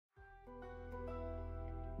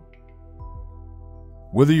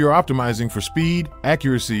Whether you're optimizing for speed,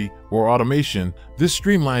 accuracy, or automation, this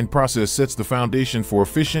streamlined process sets the foundation for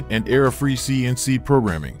efficient and error-free CNC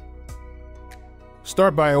programming.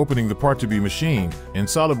 Start by opening the part to be machined in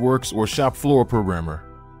Solidworks or shop floor programmer.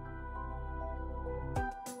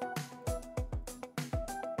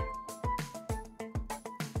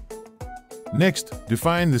 Next,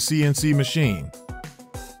 define the CNC machine.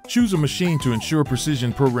 Choose a machine to ensure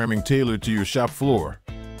precision programming tailored to your shop floor.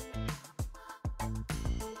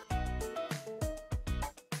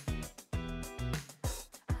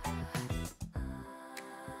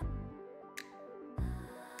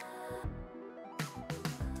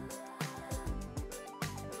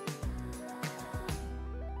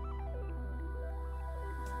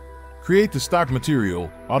 Create the stock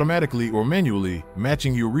material, automatically or manually,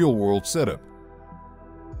 matching your real-world setup.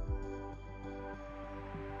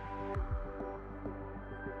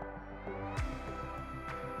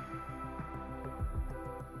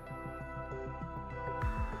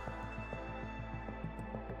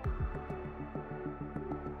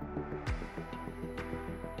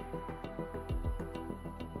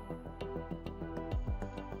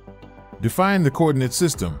 Define the coordinate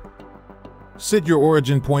system. Set your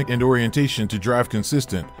origin point and orientation to drive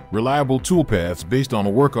consistent, reliable toolpaths based on a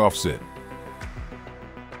work offset.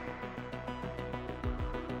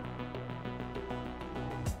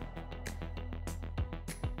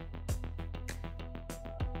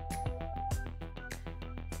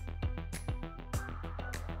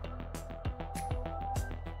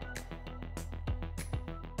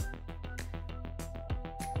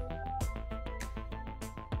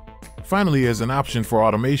 Finally, as an option for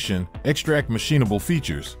automation, extract machinable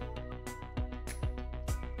features.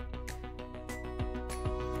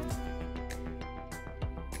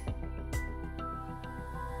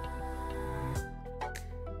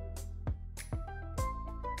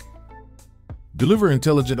 Deliver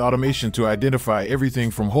intelligent automation to identify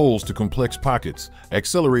everything from holes to complex pockets,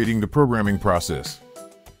 accelerating the programming process.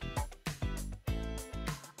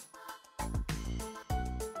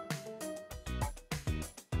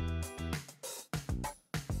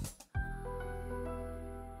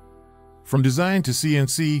 From design to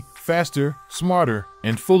CNC, faster, smarter,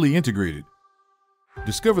 and fully integrated.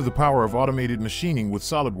 Discover the power of automated machining with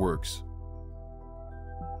Solidworks.